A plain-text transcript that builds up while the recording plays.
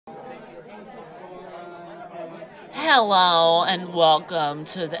Hello and welcome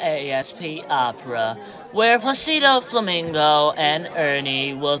to the ASP Opera, where Placido Flamingo and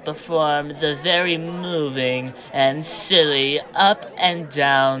Ernie will perform the very moving and silly Up and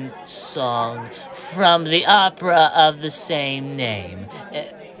Down song from the opera of the same name.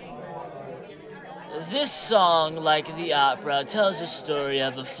 This song, like the opera, tells the story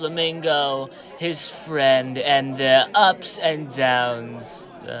of a flamingo, his friend, and their ups and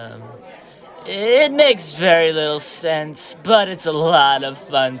downs. It makes very little sense, but it's a lot of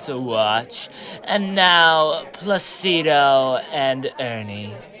fun to watch. And now, Placido and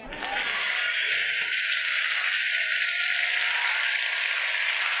Ernie.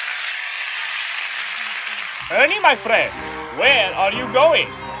 Ernie, my friend, where are you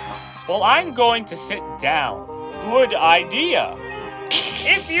going? Well, I'm going to sit down. Good idea.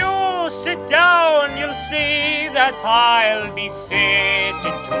 If you sit down, you'll see that I'll be sitting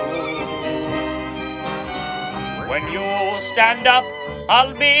too. When you stand up,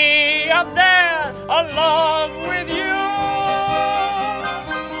 I'll be up there along with you.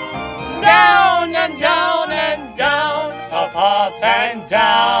 Down and down and down, up and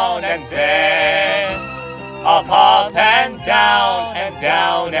down, and then up and down and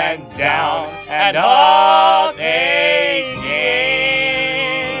down and down and up again.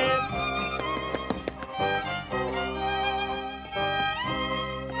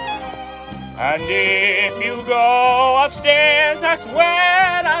 And if you go upstairs, that's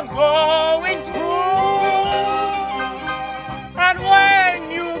where I'm going to. And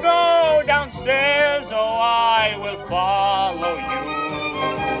when you go downstairs, oh, I will follow you.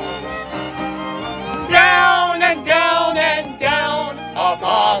 Down and down and down, up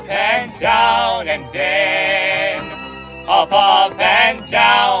and down, and then up and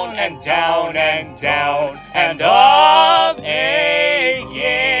down and down and down and up again.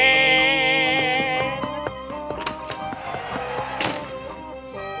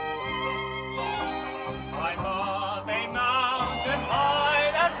 I'm up a mountain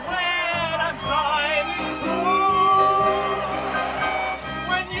high, that's where I'm climbing to.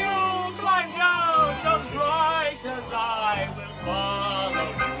 When you climb down, don't cry, 'cause I will follow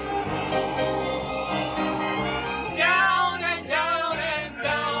you. Down and down and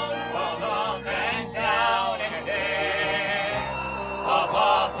down, up and down, and then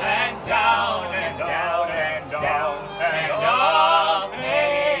up and down and down and down and up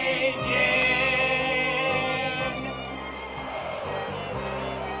again.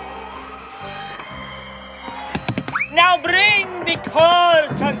 Now bring the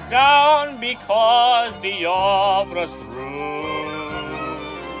curtain down, because the opera's through.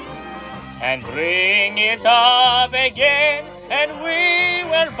 And bring it up again, and we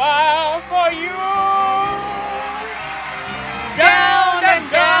will bow for you. Down and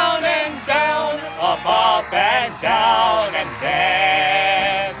down and down, up and down, and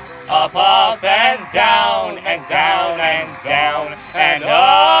then up and down and down and down and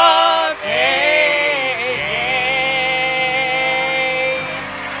up again.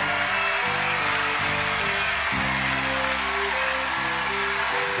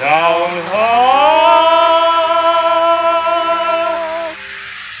 Down,